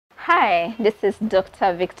Hi, this is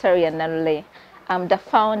Dr. Victoria Nalule. I'm the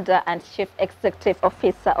founder and chief executive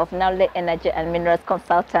officer of Nalule Energy and Minerals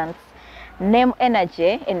Consultants. NAME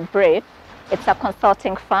Energy, in brief, it's a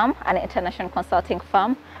consulting firm, an international consulting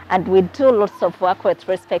firm, and we do lots of work with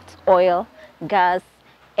respect to oil, gas,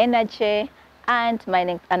 energy, and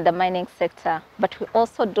mining and the mining sector. But we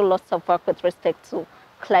also do lots of work with respect to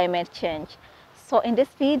climate change. So in this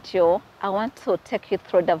video, I want to take you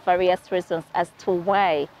through the various reasons as to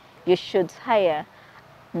why you should hire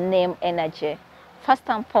NAME Energy. First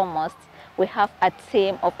and foremost, we have a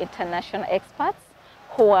team of international experts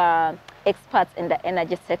who are experts in the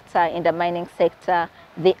energy sector, in the mining sector.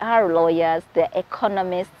 They are lawyers, they're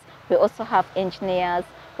economists. We also have engineers.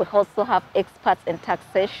 We also have experts in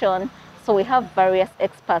taxation. So we have various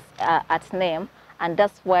experts at NAME, and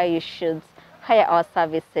that's why you should hire our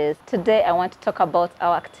services. Today, I want to talk about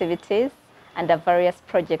our activities and the various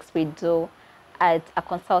projects we do at a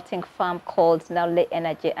consulting firm called Nalule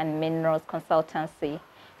Energy and Minerals Consultancy.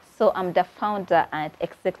 So I'm the founder and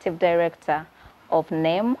executive director of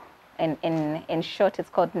NAME. In short, it's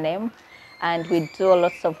called NAME. And we do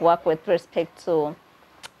lots of work with respect to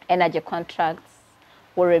energy contracts.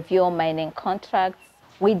 We review mining contracts.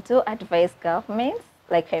 We do advise governments.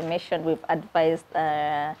 Like I mentioned, we've advised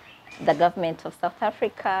the government of South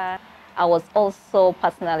Africa. I was also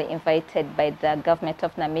personally invited by the government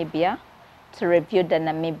of Namibia to review the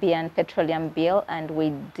Namibian petroleum bill, and we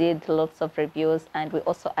did lots of reviews, and we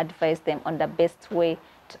also advised them on the best way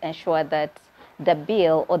to ensure that the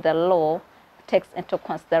bill or the law takes into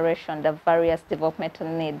consideration the various developmental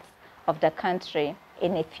needs of the country.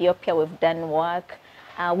 In Ethiopia, we've done work.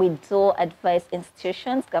 We do advise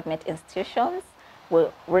institutions, government institutions. We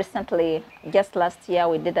recently, just last year,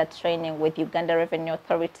 we did a training with Uganda Revenue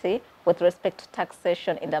Authority with respect to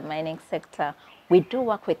taxation in the mining sector. We do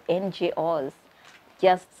work with NGOs.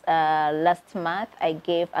 Just last month, I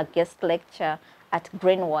gave a guest lecture at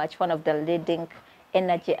Greenwatch, one of the leading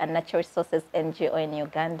energy and natural resources NGO in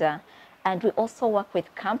Uganda. And we also work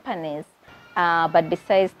with companies. But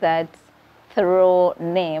besides that, through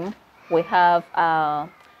NAME, we have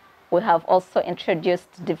also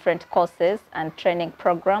introduced different courses and training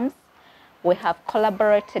programs. We have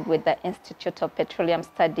collaborated with the Institute of Petroleum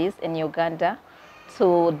Studies in Uganda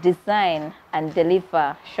to design and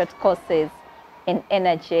deliver short courses in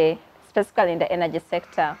energy, specifically in the energy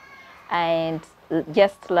sector. And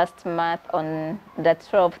just last month, on the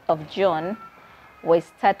 12th of June, we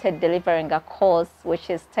started delivering a course which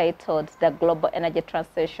is titled The Global Energy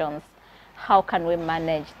Transitions. How can we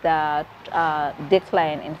manage the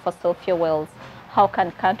decline in fossil fuels? How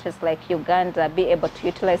can countries like Uganda be able to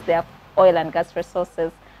utilize their oil and gas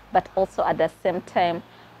resources, but also at the same time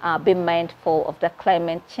be mindful of the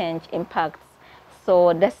climate change impacts?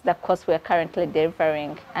 So that's the course we are currently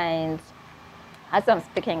delivering. And as I'm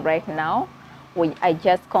speaking right now, I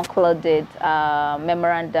just concluded a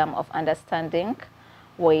memorandum of understanding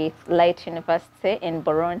with Light University in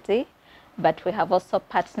Burundi. But we have also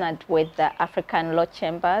partnered with the African Law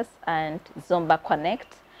Chambers and Zumba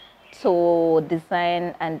Connect to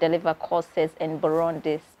design and deliver courses in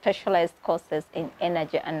Burundi, specialized courses in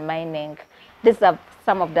energy and mining. These are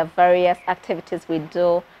some of the various activities we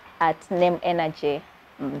do at NAME Energy,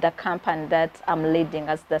 the company that I'm leading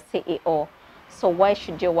as the CEO. So why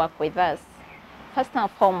should you work with us? First and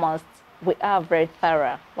foremost, we are very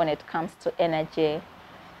thorough when it comes to energy,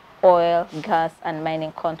 oil, gas, and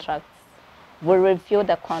mining contracts. We review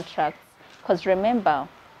the contracts because remember,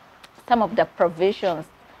 some of the provisions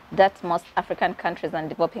that most African countries and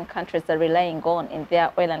developing countries are relying on in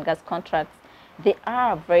their oil and gas contracts, they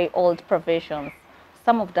are very old provisions.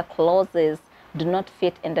 Some of the clauses do not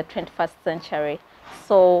fit in the 21st century.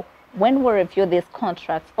 So when we review these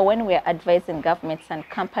contracts or when we are advising governments and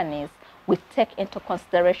companies, we take into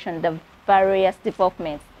consideration the various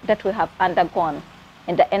developments that we have undergone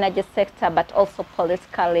in the energy sector, but also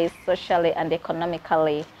politically, socially, and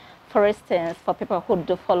economically. For instance, for people who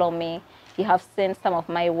do follow me, you have seen some of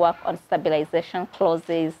my work on stabilization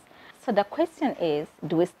clauses. So the question is,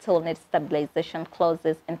 do we still need stabilization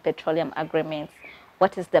clauses in petroleum agreements?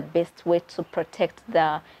 What is the best way to protect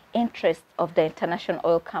the interests of the international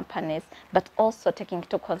oil companies, but also taking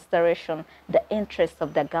into consideration the interests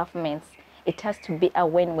of the governments? It has to be a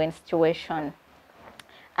win-win situation.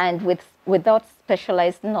 And without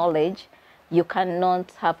specialized knowledge, you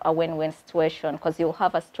cannot have a win-win situation, because you'll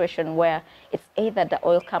have a situation where it's either the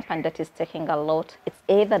oil company that is taking a lot, it's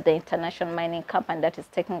either the international mining company that is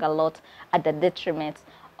taking a lot at the detriment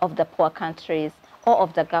of the poor countries or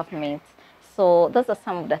of the government. So those are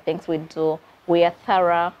some of the things we do. We are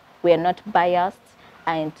thorough, we are not biased,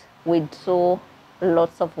 and we do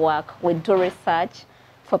lots of work. We do research.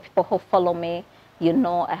 For people who follow me, you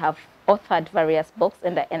know I have authored various books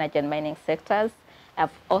in the energy and mining sectors.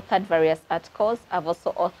 I've authored various articles. I've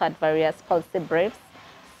also authored various policy briefs.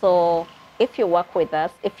 So if you work with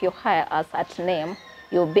us, if you hire us at NAME,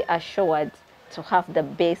 you'll be assured to have the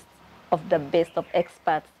best of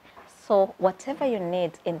experts. So whatever you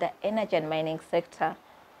need in the energy and mining sector,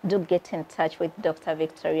 do get in touch with Dr.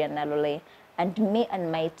 Victoria Nalule, and me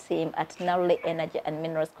and my team at Nalule Energy and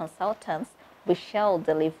Minerals Consultants, we shall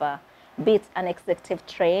deliver, be it an executive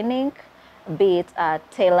training, be it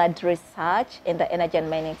tailored research in the energy and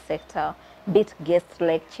mining sector, be it guest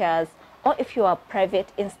lectures, or if you are a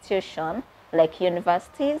private institution like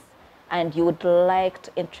universities and you would like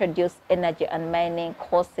to introduce energy and mining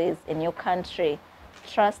courses in your country,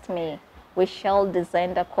 trust me, we shall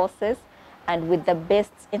design the courses, and with the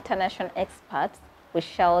best international experts, we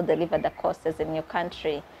shall deliver the courses in your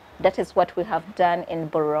country. That is what we have done in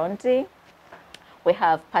Burundi. We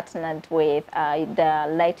have partnered with the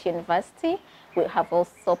Light University. We have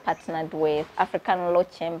also partnered with African Law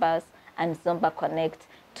Chambers and Zomba Connect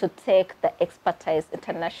to take the expertise,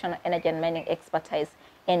 international energy and mining expertise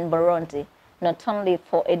in Burundi, not only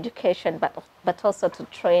for education, but also to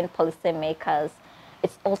train policymakers.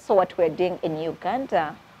 It's also what we're doing in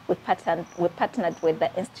Uganda. We partnered with the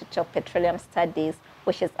Institute of Petroleum Studies,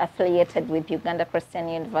 which is affiliated with Uganda Christian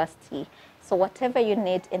University. So whatever you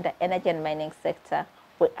need in the energy and mining sector,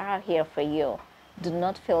 we are here for you. Do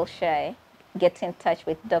not feel shy. Get in touch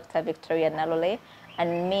with Dr. Victoria Nalule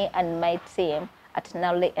and me and my team at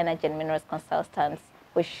Nalule Energy and Minerals Consultants.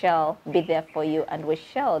 We shall be there for you and we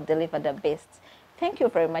shall deliver the best. Thank you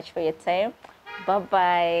very much for your time.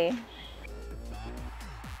 Bye-bye.